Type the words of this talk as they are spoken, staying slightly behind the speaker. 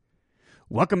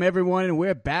Welcome, everyone, and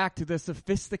we're back to the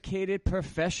Sophisticated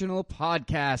Professional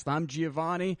Podcast. I'm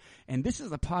Giovanni, and this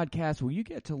is a podcast where you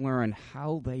get to learn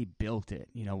how they built it.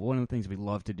 You know, one of the things we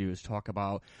love to do is talk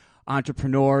about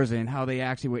entrepreneurs and how they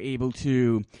actually were able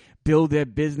to build their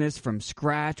business from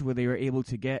scratch, where they were able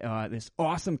to get this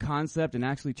awesome concept and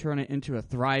actually turn it into a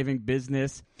thriving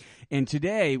business. And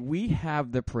today we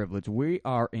have the privilege. We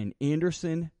are in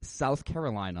Anderson, South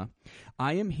Carolina.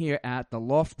 I am here at the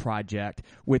Loft Project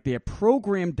with their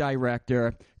program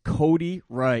director, Cody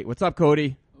Wright. What's up,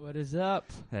 Cody? What is up?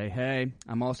 Hey.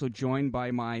 I'm also joined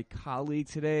by my colleague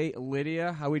today,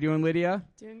 Lydia. How we doing, Lydia?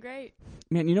 Doing great.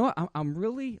 Man, you know what? I'm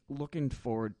really looking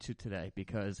forward to today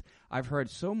because I've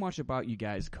heard so much about you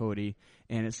guys, Cody,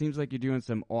 and it seems like you're doing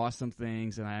some awesome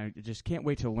things, and I just can't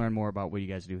wait to learn more about what you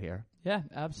guys do here. Yeah,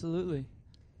 absolutely.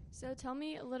 So tell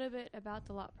me a little bit about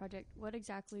the Lot Project. What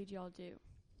exactly do y'all do?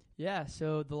 Yeah,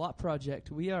 so the Lot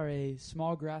Project, we are a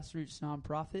small grassroots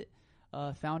nonprofit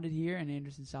founded here in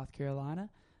Anderson, South Carolina,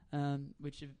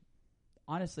 which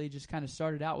honestly just kind of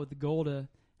started out with the goal to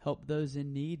help those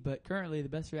in need. But currently, the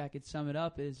best way I could sum it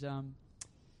up is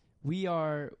we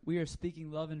are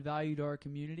speaking love and value to our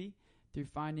community through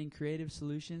finding creative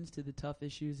solutions to the tough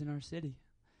issues in our city.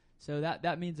 So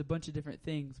that means a bunch of different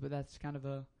things, but that's kind of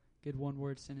a good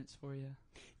one-word sentence for you.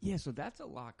 Yeah, so that's a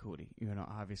lot, Cody. You know,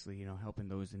 obviously, you know, helping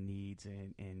those in needs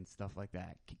and stuff like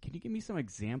that. Can you give me some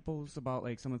examples about,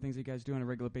 like, some of the things you guys do on a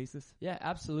regular basis? Yeah,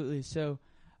 absolutely. So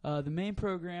the main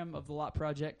program of the Lot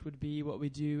Project would be what we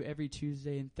do every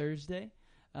Tuesday and Thursday.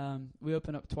 We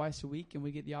open up twice a week, and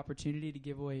we get the opportunity to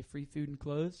give away free food and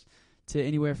clothes to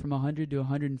anywhere from 100 to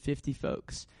 150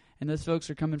 folks. And those folks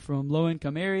are coming from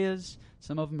low-income areas.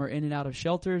 Some of them are in and out of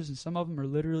shelters, and some of them are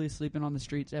literally sleeping on the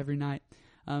streets every night.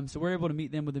 So we're able to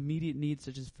meet them with immediate needs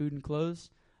such as food and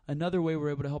clothes. Another way we're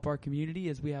able to help our community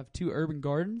is we have 2 urban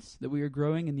gardens that we are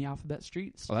growing in the Alphabet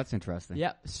Streets. Oh, that's interesting.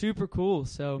 Yeah, super cool.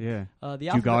 So yeah. The do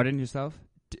you garden yourself?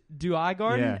 Do I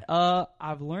garden? Yeah.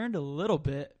 I've learned a little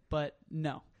bit, but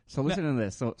no. So listen to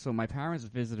this. So my parents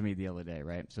visited me the other day,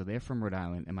 right? So they're from Rhode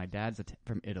Island, and my dad's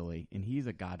from Italy, and he's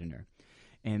a gardener.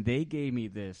 And they gave me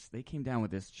this. They came down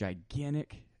with this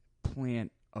gigantic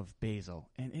plant of basil,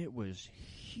 and it was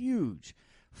huge,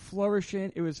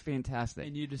 flourishing. It was fantastic.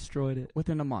 And you destroyed it.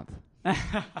 Within a month.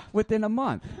 Within a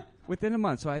month.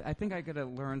 So I think I got to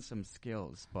learn some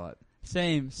skills, but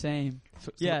Same.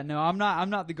 Yeah, no, I'm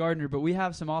not the gardener, but we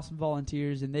have some awesome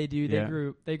volunteers, and they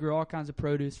grow all kinds of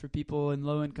produce for people in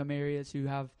low income areas who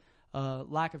have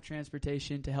lack of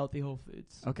transportation to healthy whole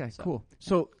foods. Okay, cool.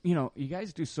 So, you know, you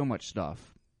guys do so much stuff.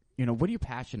 You know, what are you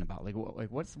passionate about?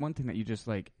 Like what's one thing that you just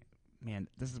like, man,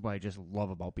 this is what I just love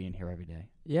about being here every day?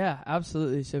 Yeah,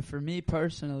 absolutely. So for me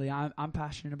personally, I'm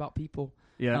passionate about people.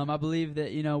 Yeah. I believe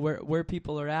that, you know, where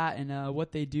people are at and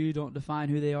what they do don't define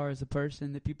who they are as a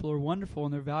person, that people are wonderful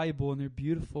and they're valuable and they're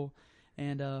beautiful,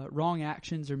 and wrong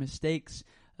actions or mistakes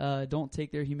don't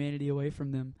take their humanity away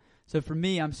from them. So for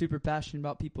me, I'm super passionate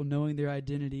about people knowing their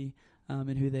identity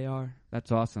and who they are.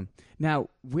 That's awesome. Now,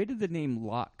 where did the name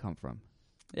Lot come from?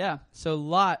 Yeah, so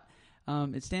Lot,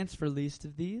 it stands for least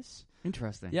of these.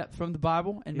 Interesting. Yep, from the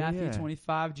Bible. In Matthew Yeah.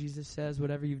 25, Jesus says,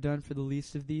 whatever you've done for the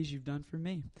least of these, you've done for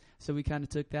me. So we kind of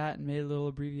took that and made a little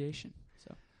abbreviation.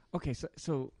 So Okay,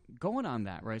 so going on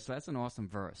that, right? So that's an awesome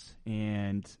verse.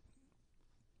 And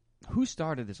who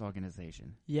started this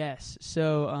organization? yes,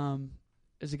 so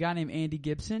there's a guy named Andy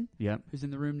Gibson. Yep. Who's in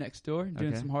the room next door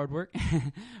doing Okay. some hard work.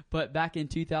 But back in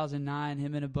 2009,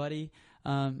 him and a buddy,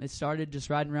 it started just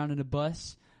riding around in a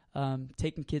bus,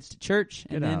 taking kids to church.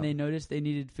 And then they noticed they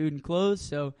needed food and clothes.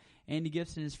 So Andy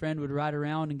Gibson and his friend would ride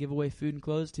around and give away food and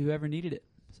clothes to whoever needed it.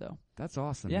 So That's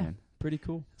awesome, yeah, man. pretty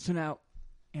cool. So now,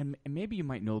 and maybe you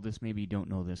might know this, maybe you don't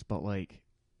know this, but like,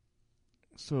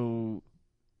 so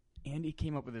Andy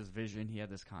came up with this vision. He had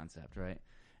this concept, right?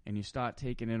 And you start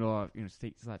taking it off, you know,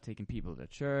 start taking people to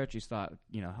church. You start,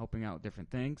 you know, helping out with different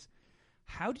things.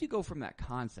 How do you go from that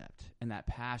concept and that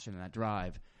passion and that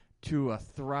drive to a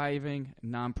thriving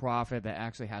nonprofit that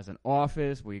actually has an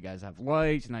office where you guys have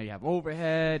lights, now you have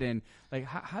overhead, and like,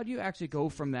 how do you actually go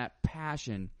from that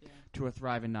passion to a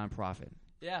thriving nonprofit?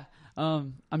 Yeah,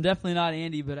 I'm definitely not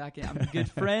Andy, but I'm a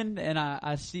good friend, and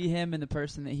I see him in the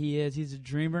person that he is. He's a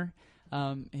dreamer.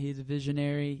 He's a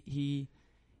visionary. He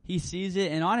sees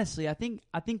it, and honestly, I think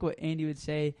what Andy would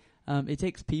say, it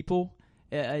takes people,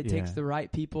 It takes the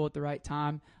right people at the right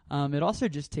time. It also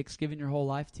just takes giving your whole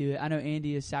life to it. I know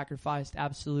Andy has sacrificed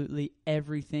absolutely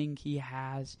everything he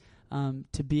has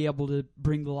to be able to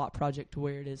bring the Lot Project to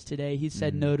where it is today. He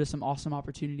said no to some awesome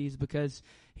opportunities because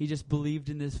he just believed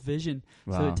in this vision.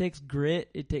 Wow. So it takes grit.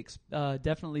 It takes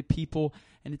definitely people,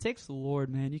 and it takes the Lord,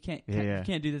 man. You can't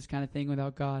do this kind of thing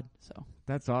without God. So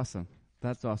that's awesome.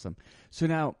 That's awesome. So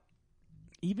now,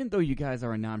 even though you guys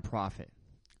are a nonprofit,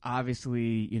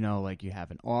 obviously, like you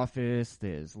have an office,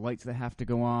 there's lights that have to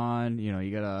go on,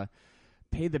 you gotta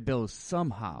pay the bills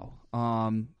somehow.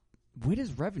 Where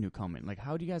does revenue come in? Like,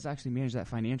 how do you guys actually manage that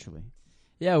financially?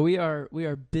 Yeah, we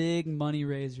are big money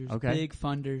raisers, okay. Big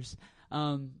funders.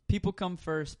 People come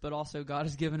first, but also God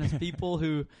has given us people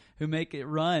who make it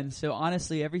run. So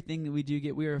honestly, everything that we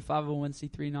do we are a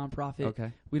 501c3 nonprofit.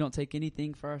 Okay. We We don't take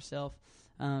anything for ourselves.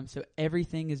 So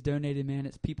everything is donated, man.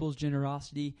 It's people's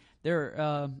generosity.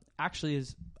 There actually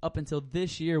is, up until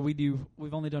this year,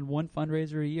 we've only done one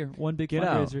fundraiser a year, one big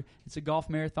fundraiser. Out. It's a golf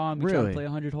marathon. We try to play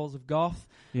 100 holes of golf.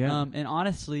 Yeah. And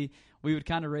honestly, we would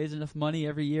kind of raise enough money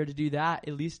every year to do that,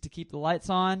 at least to keep the lights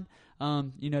on,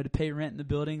 to pay rent in the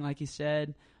building, like you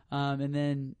said, and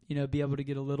then, be able to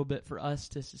get a little bit for us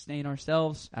to sustain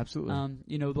ourselves. Absolutely.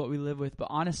 With what we live with. But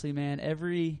honestly, man,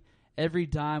 every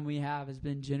dime we have has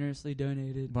been generously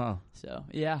donated. Wow. So,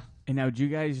 yeah. And now, do you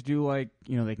guys do they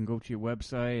can go to your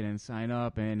website and sign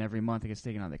up, and every month it gets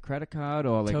taken on their credit card,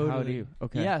 or totally. How do you?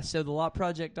 Okay. Yeah. So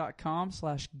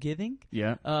thelotproject.com/giving.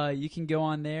 Yeah. You can go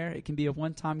on there. It can be a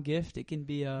one-time gift. It can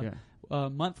be a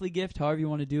monthly gift. However you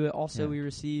want to do it. Also, we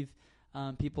receive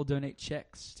people donate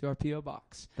checks to our PO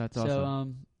box. That's awesome.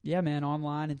 So, yeah, man,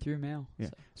 online and through mail.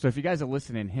 Yeah. So if you guys are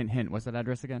listening, hint, what's that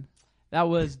address again? That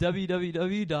was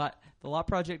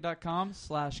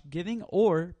www.thelotproject.com/giving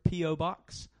or PO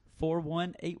Box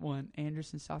 4181,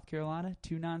 Anderson, South Carolina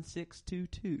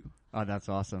 29622. Oh, that's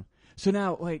awesome. So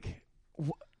now,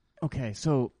 okay,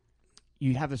 so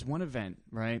you have this one event,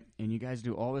 right? And you guys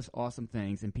do all this awesome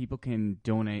things, and people can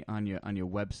donate on your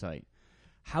website.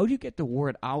 How do you get the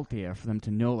word out there for them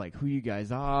to know who you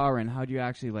guys are, and how do you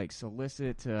actually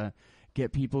solicit to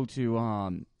get people to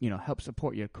help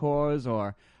support your cause,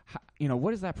 or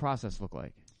what does that process look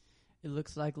like? It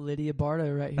looks like Lydia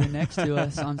Bardo right here next to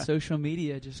us on social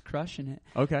media, just crushing it.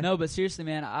 Okay. No, but seriously,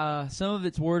 man, some of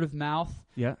it's word of mouth.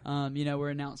 Yeah. We're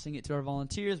announcing it to our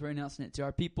volunteers. We're announcing it to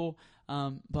our people.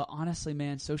 But honestly,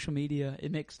 man, social media,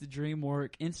 it makes the dream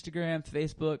work. Instagram,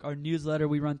 Facebook, our newsletter,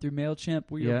 we run through MailChimp.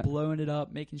 We are blowing it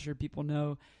up, making sure people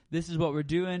know this is what we're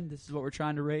doing, this is what we're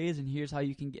trying to raise, and here's how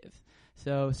you can give.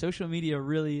 So social media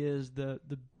really is the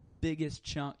biggest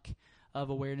chunk of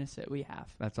awareness that we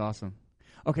have. That's awesome.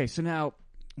 Okay, so now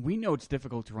we know it's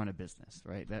difficult to run a business,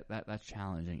 right? That's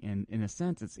challenging. And in a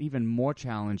sense, it's even more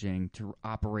challenging to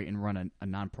operate and run a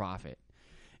nonprofit.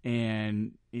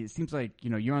 And it seems like,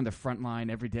 you're on the front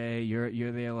line every day.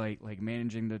 You're there like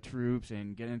managing the troops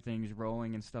and getting things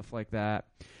rolling and stuff like that.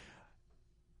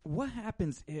 What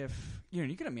happens if, you're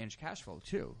going to manage cash flow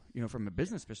too, from a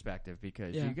business perspective,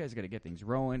 because you guys got to get things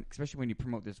rolling, especially when you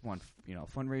promote this one,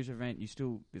 fundraiser event. There's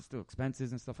still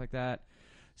expenses and stuff like that,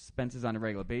 expenses on a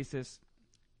regular basis.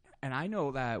 And I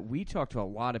know that we talk to a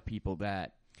lot of people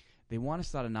that they want to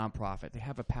start a nonprofit. They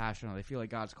have a passion, or they feel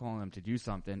like God's calling them to do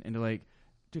something. And they're like,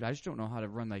 dude, I just don't know how to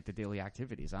run the daily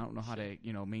activities. I don't know how to,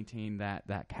 maintain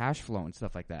that cash flow and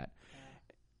stuff like that.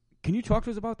 Can you talk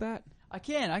to us about that? I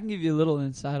can give you a little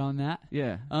insight on that.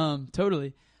 Yeah.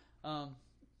 Totally.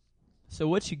 So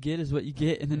what you get is what you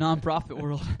get in the nonprofit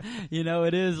world.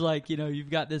 It is you've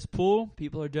got this pool,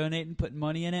 people are donating, putting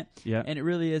money in it. Yeah. And it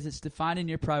really is, it's defining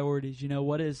your priorities.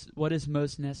 What is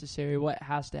most necessary, what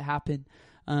has to happen.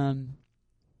 Being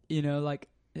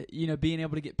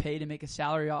able to get paid and make a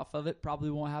salary off of it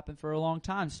probably won't happen for a long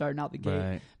time starting out the gate.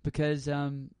 Right. Because,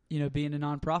 being a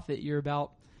nonprofit, you're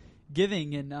about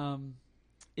giving, and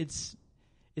it's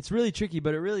really tricky,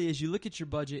 but it really is. You look at your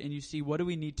budget and you see, what do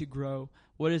we need to grow?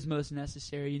 What is most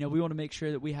necessary? We want to make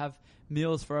sure that we have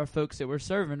meals for our folks that we're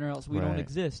serving, or else we don't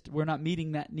exist. We're not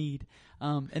meeting that need.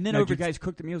 And then now, do you guys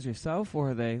cook the meals yourself,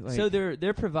 or are they so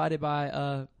they're provided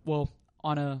by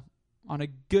on a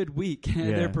good week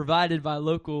they're provided by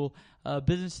local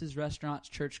businesses, restaurants,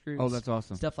 church groups. Oh, that's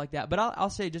awesome. Stuff like that. But I'll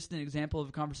say just an example of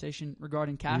a conversation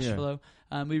regarding cash flow.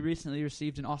 We recently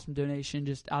received an awesome donation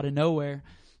just out of nowhere.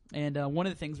 And one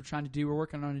of the things we're trying to do, we're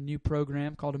working on a new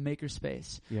program called a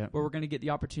makerspace, where we're going to get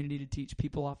the opportunity to teach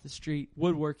people off the street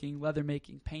woodworking, leather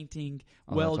making, painting,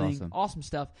 welding, awesome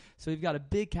stuff. So we've got a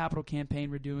big capital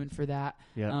campaign we're doing for that.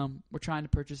 We're trying to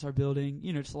purchase our building,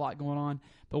 just a lot going on.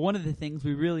 But one of the things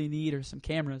we really need are some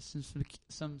cameras,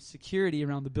 some security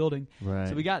around the building. Right.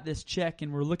 So we got this check,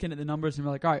 and we're looking at the numbers, and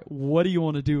we're like, all right, what do you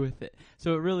want to do with it?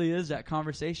 So it really is that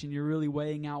conversation. You're really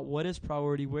weighing out what is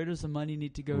priority, where does the money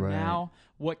need to go now,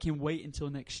 what can wait until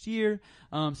next year.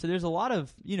 So there's a lot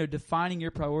of, defining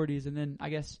your priorities, and then I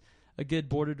guess a good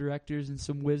board of directors and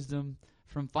some wisdom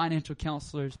from financial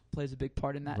counselors plays a big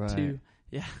part in that too.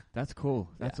 Yeah. That's cool.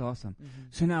 That's awesome. Mm-hmm.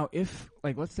 So now if,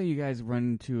 let's say you guys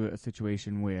run into a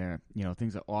situation where,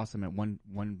 things are awesome at one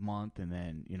month and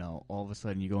then, all of a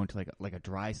sudden you go into like a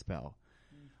dry spell.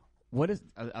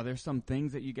 Are there some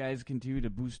things that you guys can do to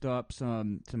boost up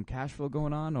some cash flow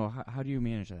going on, or how do you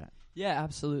manage that? Yeah,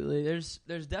 absolutely.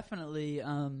 There's definitely,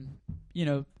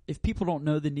 if people don't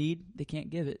know the need, they can't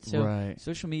give it. So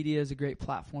social media is a great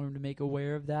platform to make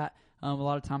aware of that. A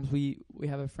lot of times we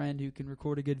have a friend who can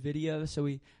record a good video, so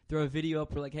we throw a video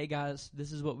up. We're like, hey guys,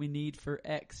 this is what we need for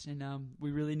X, and we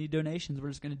really need donations. We're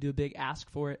just going to do a big ask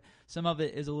for it. Some of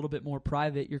it is a little bit more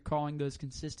private. You're calling those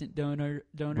consistent donors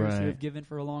who have given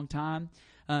for a long time.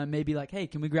 Maybe like, hey,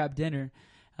 can we grab dinner?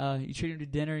 You treat them to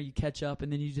dinner, you catch up,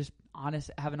 and then you just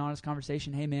have an honest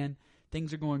conversation. Hey man,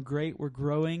 things are going great. We're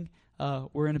growing.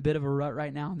 We're in a bit of a rut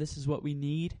right now. This is what we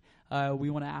need. We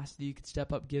want to ask that you could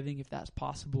step up giving if that's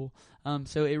possible.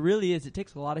 So it really is. It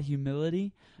takes a lot of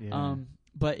humility. Yeah.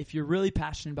 But if you're really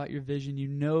passionate about your vision, you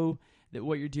know that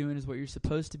what you're doing is what you're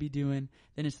supposed to be doing,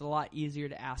 then it's a lot easier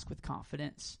to ask with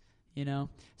confidence.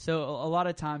 So a lot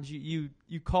of times you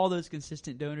call those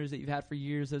consistent donors that you've had for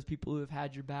years, those people who have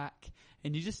had your back,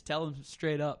 and you just tell them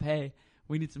straight up, hey,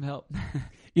 we need some help.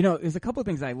 There's a couple of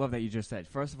things I love that you just said.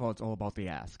 First of all, it's all about the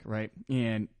ask, right?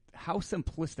 And how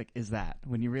simplistic is that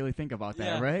when you really think about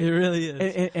that, right? It really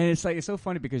is. And it's so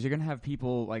funny because you're going to have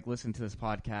people listen to this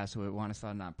podcast who want to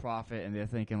start a nonprofit, and they're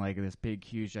thinking this big,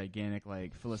 huge, gigantic,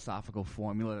 philosophical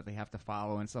formula that they have to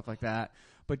follow and stuff like that.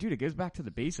 But dude, it goes back to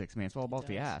the basics, man. It's all about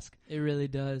the ask. It really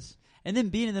does. And then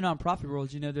being in the nonprofit world,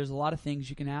 there's a lot of things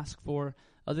you can ask for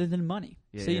other than money.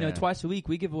 So, twice a week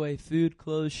we give away food,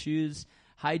 clothes, shoes,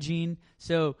 hygiene.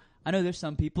 So I know there's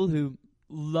some people who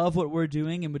love what we're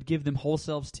doing and would give them whole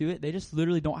selves to it. They just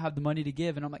literally don't have the money to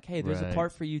give. And I'm like, hey, there's a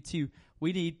part for you too.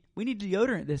 We need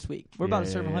deodorant this week. We're about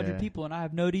to serve 100 people and I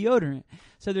have no deodorant.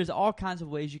 So there's all kinds of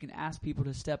ways you can ask people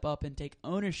to step up and take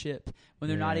ownership when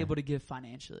they're not able to give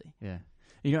financially. Yeah.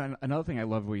 Another thing I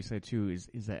love what you said too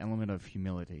is that element of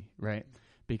humility, right?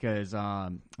 Because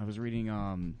I was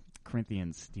reading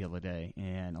Corinthians the other day,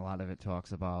 and a lot of it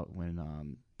talks about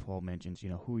when Paul mentions,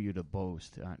 who are you to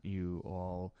boast? Aren't you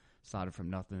all started from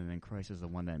nothing, and then Christ is the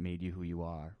one that made you who you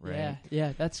are, right?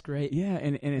 Yeah, that's great. Yeah,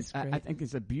 and it's I think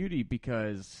it's a beauty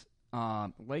because,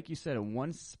 like you said,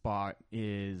 one spot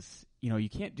is, you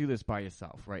can't do this by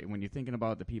yourself, right? When you're thinking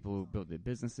about the people who build their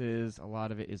businesses, a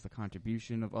lot of it is the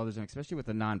contribution of others, and especially with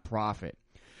a nonprofit,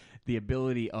 the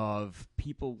ability of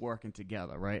people working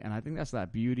together, right? And I think that's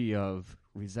that beauty of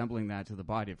resembling that to the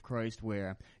body of Christ,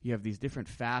 where you have these different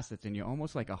facets and you're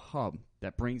almost like a hub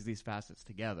that brings these facets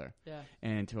together. Yeah.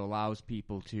 And to allows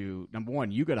people to, number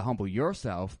one, you got to humble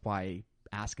yourself by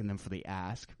asking them for the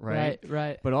ask, right?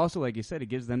 Right. But also, like you said, it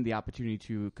gives them the opportunity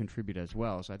to contribute as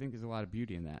well. So I think there's a lot of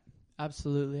beauty in that.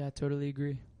 Absolutely. I totally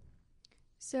agree.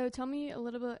 So tell me a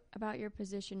little bit about your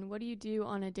position. What do you do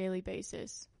on a daily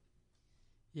basis?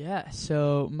 Yeah,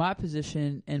 so my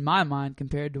position in my mind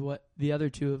compared to what the other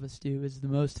two of us do is the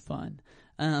most fun.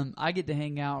 I get to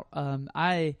hang out. I'm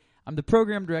the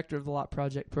program director of the Lot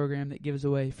Project program that gives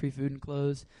away free food and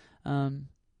clothes.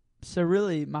 So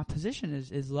really my position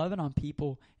is loving on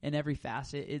people in every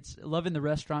facet. It's loving the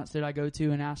restaurants that I go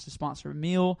to and ask to sponsor a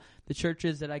meal, the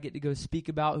churches that I get to go speak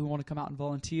about who want to come out and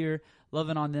volunteer,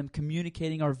 loving on them,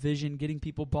 communicating our vision, getting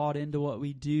people bought into what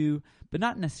we do, but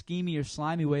not in a schemy or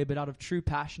slimy way, but out of true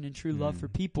passion and true love for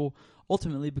people,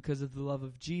 ultimately because of the love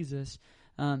of Jesus.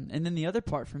 And then the other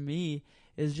part for me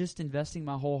is just investing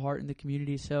my whole heart in the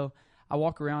community. So I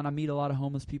walk around, I meet a lot of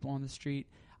homeless people on the street.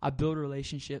 I build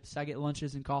relationships. I get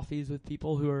lunches and coffees with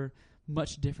people who are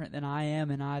much different than I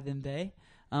am and I than they.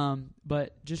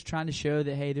 But just trying to show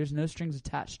that, hey, there's no strings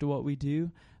attached to what we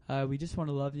do. We just want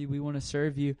to love you. We want to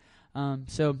serve you.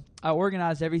 So I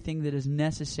organize everything that is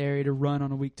necessary to run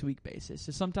on a week-to-week basis.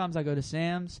 So sometimes I go to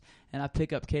Sam's and I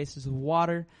pick up cases of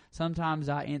water. Sometimes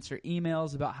I answer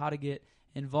emails about how to get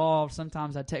involved.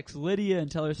 Sometimes I text Lydia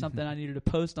and tell her something I needed to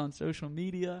post on social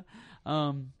media.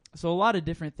 So a lot of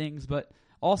different things, but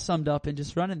all summed up in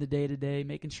just running the day-to-day,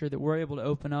 making sure that we're able to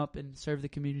open up and serve the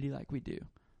community like we do.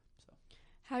 So.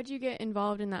 How'd you get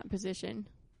involved in that position?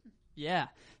 Yeah.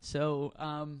 So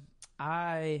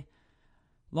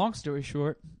long story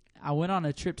short, I went on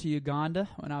a trip to Uganda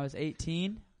when I was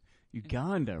 18.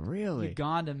 Uganda, really?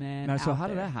 Uganda, man. Now, so how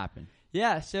there. did that happen?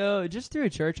 Yeah, so just through a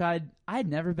church, I'd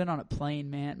never been on a plane,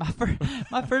 man.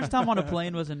 My first time on a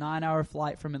plane was a 9-hour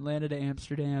flight from Atlanta to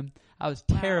Amsterdam. I was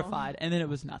terrified, and then it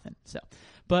was nothing. So,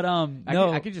 but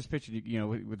I could just picture you,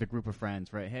 with a group of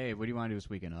friends, right? Hey, what do you want to do this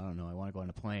weekend? I don't know. I want to go on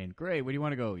a plane. Great. Where do you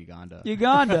want to go? Uganda.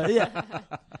 Uganda, yeah.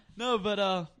 No, but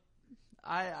a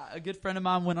good friend of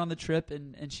mine went on the trip,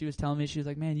 and she was telling me, she was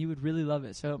like, man, you would really love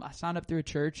it. So I signed up through a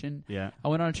church, and I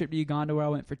went on a trip to Uganda where I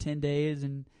went for 10 days,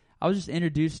 and I was just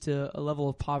introduced to a level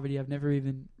of poverty I've never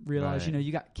even realized. Right.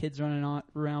 You got kids running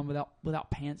around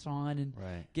without pants on and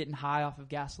getting high off of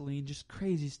gasoline, just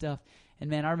crazy stuff. And,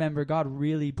 man, I remember God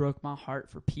really broke my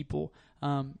heart for people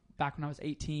back when I was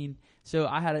 18. So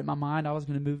I had it in my mind I was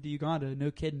going to move to Uganda, no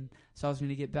kidding. So I was going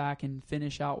to get back and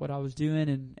finish out what I was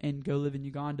doing and go live in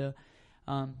Uganda.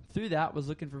 Through that, was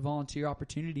looking for volunteer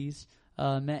opportunities.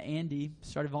 Met Andy,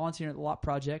 started volunteering at the Lot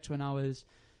Project when I was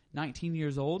 19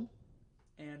 years old.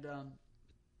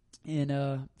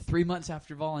 And 3 months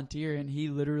after volunteering, he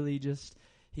literally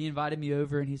he invited me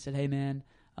over and he said, hey, man,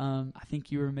 I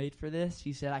think you were made for this.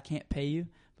 He said, I can't pay you,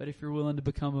 but if you're willing to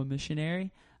become a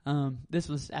missionary, this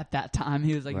was at that time.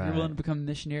 He was like, if you're willing to become a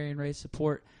missionary and raise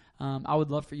support, I would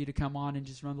love for you to come on and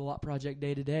just run the Lot Project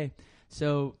day to day.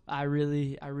 So I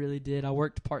really did. I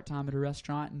worked part-time at a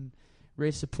restaurant and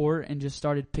raised support and just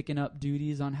started picking up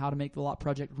duties on how to make the Lot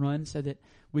Project run so that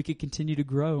we could continue to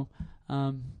grow.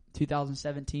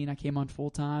 2017, I came on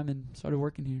full-time and started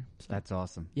working here. So, that's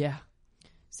awesome. Yeah.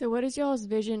 So what is y'all's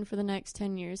vision for the next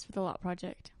 10 years for the Lot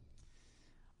Project?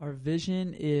 Our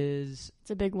vision is...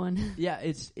 It's a big one. Yeah,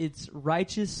 it's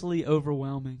righteously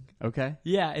overwhelming. Okay.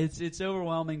 Yeah, it's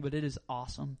overwhelming, but it is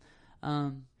awesome.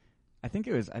 I think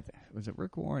it was it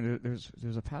Rick Warren?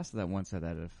 There's a pastor that once said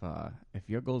that if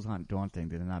your goals aren't daunting,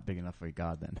 then they're not big enough for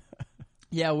God. Then.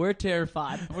 Yeah, we're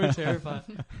terrified. We're terrified.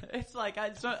 It's like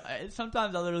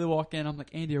sometimes I literally walk in. I'm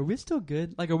like, Andy, are we still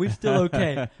good? Like, are we still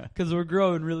okay? Because we're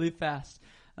growing really fast.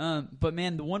 But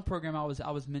man, the one program I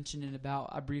was mentioning about,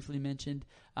 I briefly mentioned.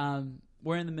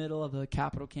 We're in the middle of a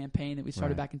capital campaign that we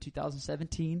started back in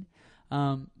 2017.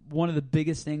 One of the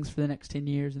biggest things for the next 10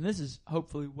 years, and this is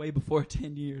hopefully way before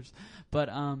 10 years, but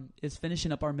is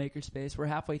finishing up our makerspace. We're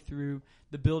halfway through.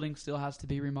 The building still has to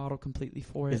be remodeled completely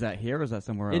for it. Is that here or is that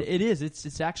somewhere else? It is.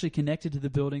 It's actually connected to the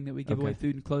building that we give away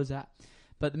food and clothes at.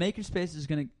 But the makerspace is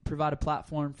going to provide a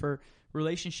platform for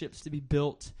relationships to be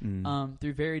built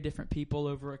through very different people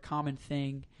over a common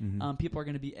thing. People are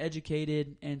going to be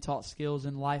educated and taught skills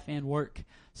in life and work.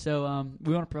 So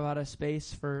we want to provide a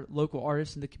space for local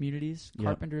artists in the communities,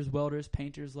 carpenters, welders,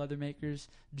 painters, leather makers,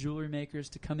 jewelry makers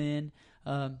to come in.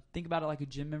 Think about it like a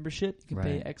gym membership. You can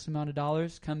pay X amount of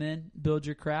dollars, come in, build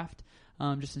your craft.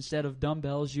 Just instead of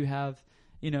dumbbells, you have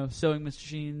sewing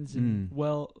machines and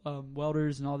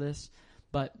welders and all this.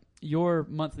 But your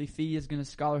monthly fee is going to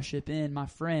scholarship in my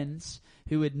friends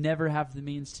who would never have the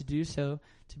means to do so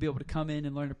to be able to come in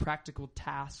and learn a practical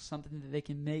task, something that they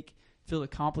can feel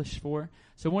accomplished for.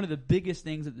 So one of the biggest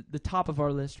things at the top of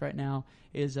our list right now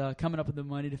is coming up with the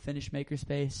money to finish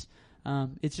Makerspace.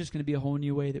 It's just going to be a whole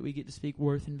new way that we get to speak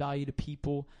worth and value to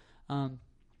people.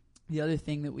 The other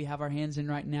thing that we have our hands in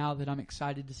right now that I'm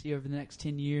excited to see over the next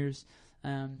 10 years,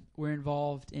 we're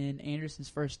involved in Anderson's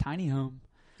first tiny home.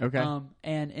 Okay.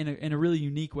 And in a really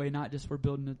unique way, not just we're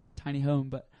building a tiny home,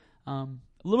 but a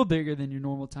little bigger than your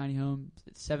normal tiny home.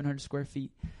 It's 700 square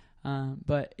feet.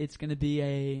 But it's going to be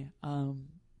a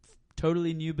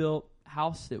totally new built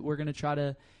house that we're going to try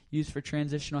to use for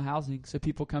transitional housing. So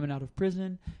people coming out of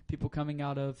prison, people coming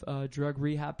out of drug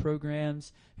rehab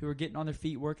programs who are getting on their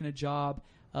feet, working a job.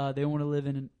 They want to live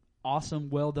in an awesome,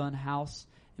 well-done house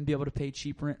and be able to pay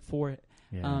cheap rent for it.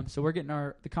 Yeah. So we're getting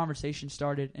the conversation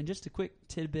started. And just a quick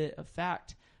tidbit of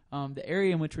fact, the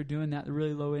area in which we're doing that, the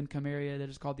really low-income area that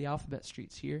is called the Alphabet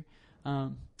Streets here,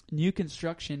 new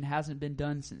construction hasn't been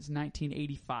done since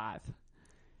 1985.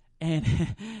 And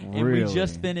Really? We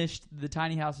just finished, the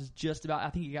tiny house is just about, I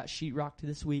think it got sheetrocked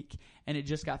this week, and it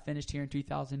just got finished here in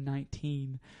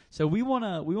 2019. So we want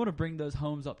to bring those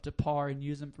homes up to par and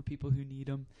use them for people who need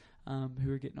them,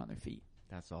 who are getting on their feet.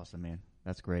 That's awesome, man.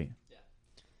 That's great. Yeah.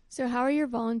 So how are your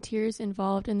volunteers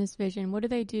involved in this vision? What do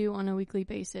they do on a weekly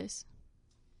basis?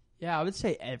 Yeah, I would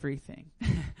say everything.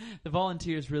 The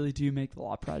volunteers really do make the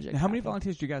Lot Project Now, how many happen.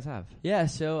 volunteers do you guys have? Yeah,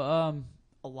 so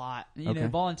A lot. Okay.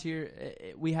 Volunteer,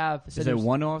 we have... Is it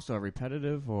one-offs or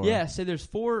repetitive? Or? Yeah, so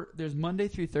there's Monday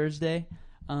through Thursday.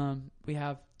 We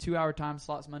have 2-hour time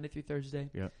slots Monday through Thursday.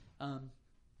 Yep.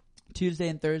 Tuesday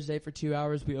and Thursday for 2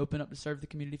 hours, we open up to serve the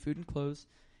community food and clothes.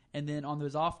 And then on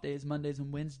those off days, Mondays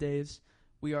and Wednesdays,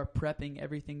 we are prepping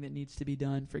everything that needs to be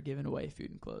done for giving away food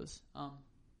and clothes.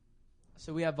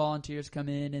 So we have volunteers come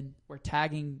in, and we're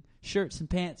tagging shirts and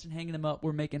pants and hanging them up.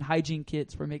 We're making hygiene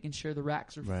kits. We're making sure the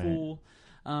racks are full.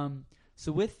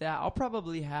 So with that, I'll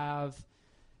probably have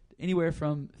anywhere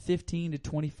from 15 to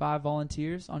 25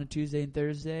 volunteers on a Tuesday and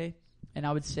Thursday. And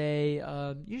I would say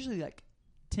usually like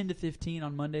 10 to 15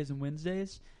 on Mondays and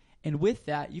Wednesdays. And with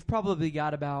that, you've probably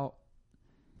got about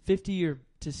 50 or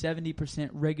to 70%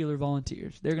 regular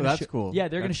volunteers. They're going that's cool. Yeah,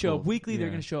 they're going to show up weekly. Yeah. They're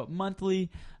going to show up monthly.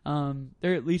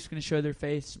 They're at least going to show their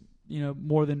face,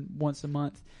 more than once a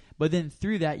month. But then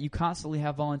through that, you constantly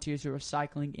have volunteers who are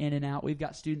cycling in and out. We've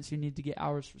got students who need to get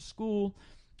hours for school.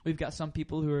 We've got some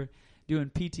people who are doing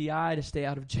PTI to stay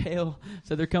out of jail,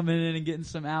 so they're coming in and getting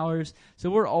some hours. So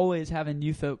we're always having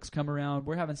new folks come around.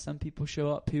 We're having some people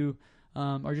show up who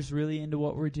are just really into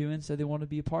what we're doing, so they want to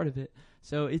be a part of it.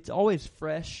 So it's always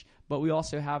fresh, but we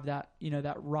also have that,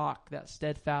 that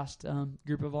steadfast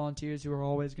group of volunteers who are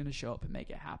always going to show up and make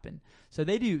it happen. So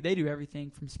they do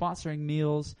everything from sponsoring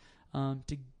meals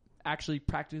to actually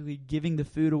practically giving the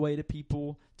food away to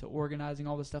people to organizing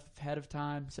all the stuff ahead of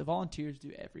time. So volunteers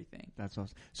do everything. That's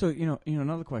awesome. So,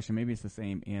 another question, maybe it's the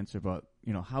same answer, but,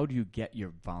 how do you get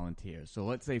your volunteers? So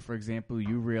let's say, for example,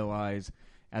 you realize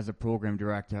as a program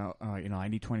director, I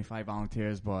need 25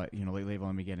 volunteers, but, lately I've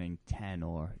only been getting 10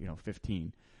 or,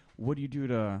 15. What do you do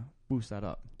to boost that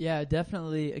up? Yeah,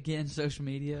 definitely. Again, social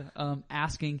media,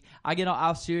 asking.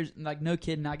 I'll serious, like no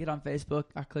kidding. I get on Facebook.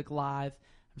 I click live.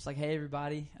 I'm just like, hey,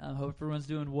 everybody. Hope everyone's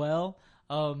doing well.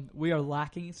 We are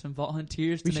lacking some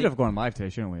volunteers. We should have gone live today,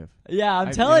 shouldn't we have? Yeah,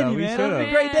 I'm telling you, man. It would be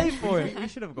a great day for it. We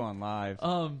should have gone live.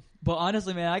 But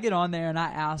honestly, man, I get on there and I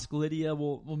ask Lydia.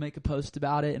 We'll make a post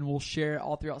about it and we'll share it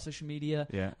all throughout social media.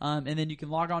 Yeah. And then you can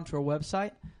log on to our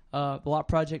website,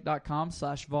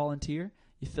 thelotproject.com/volunteer.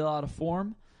 You fill out a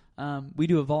form. We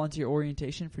do a volunteer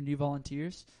orientation for new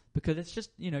volunteers because it's just,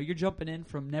 you're jumping in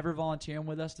from never volunteering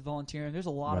with us to volunteering. There's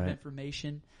a lot of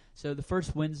information. So the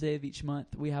first Wednesday of each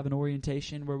month, we have an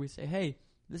orientation where we say, hey,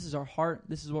 this is our heart.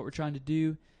 This is what we're trying to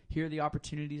do. Here are the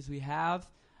opportunities we have.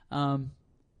 We're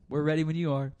ready when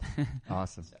you are.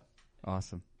 Awesome.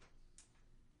 Awesome.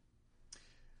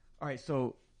 All right,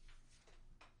 so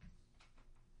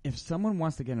if someone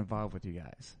wants to get involved with you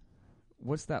guys,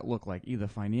 what's that look like? Either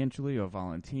financially or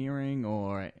volunteering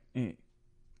or,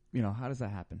 how does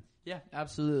that happen? Yeah,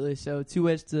 absolutely. So 2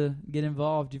 ways to get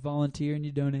involved. You volunteer and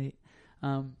you donate.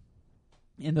 And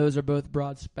those are both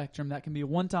broad spectrum. That can be a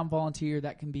one-time volunteer.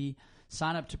 That can be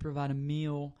sign up to provide a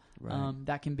meal. Right.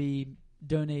 That can be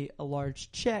donate a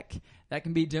large check. That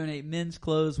can be donate men's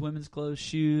clothes, women's clothes,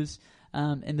 shoes.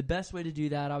 And the best way to do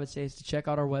that, I would say, is to check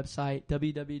out our website,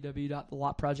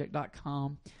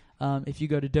 www.thelotproject.com. If you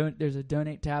go to there's a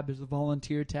donate tab, there's a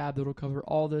volunteer tab that will cover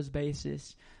all those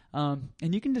bases. And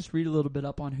you can just read a little bit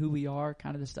up on who we are,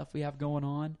 kind of the stuff we have going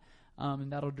on,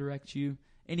 and that'll direct you.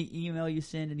 Any email you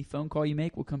send, any phone call you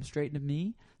make will come straight to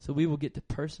me, so we will get to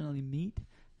personally meet.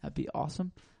 That'd be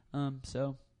awesome.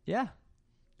 Yeah.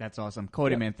 That's awesome.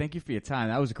 Cody, man, thank you for your time.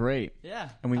 That was great. Yeah.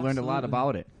 And we learned a lot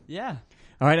about it. Yeah.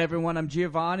 All right, everyone, I'm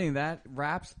Giovanni, and that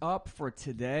wraps up for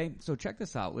today. So check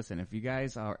this out. Listen, if you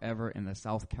guys are ever in the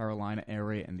South Carolina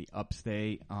area, in the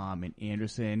upstate, in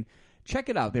Anderson, check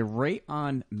it out. They're right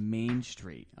on Main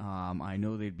Street. I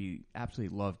know they'd be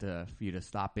absolutely love for you to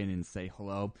stop in and say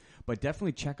hello. But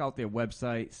definitely check out their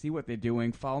website, see what they're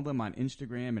doing. Follow them on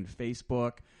Instagram and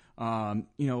Facebook.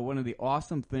 One of the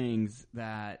awesome things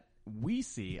that we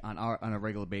see on a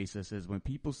regular basis is when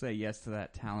people say yes to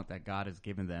that talent that God has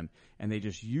given them, and they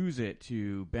just use it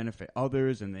to benefit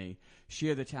others, and they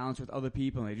share the talents with other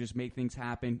people, and they just make things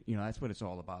happen. That's what it's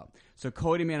all about. So,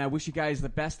 Cody, man, I wish you guys the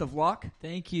best of luck.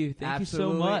 Thank you. Thank you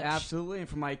so much. Absolutely. And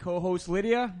for my co-host,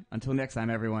 Lydia, until next time,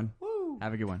 everyone. Woo.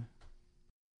 Have a good one.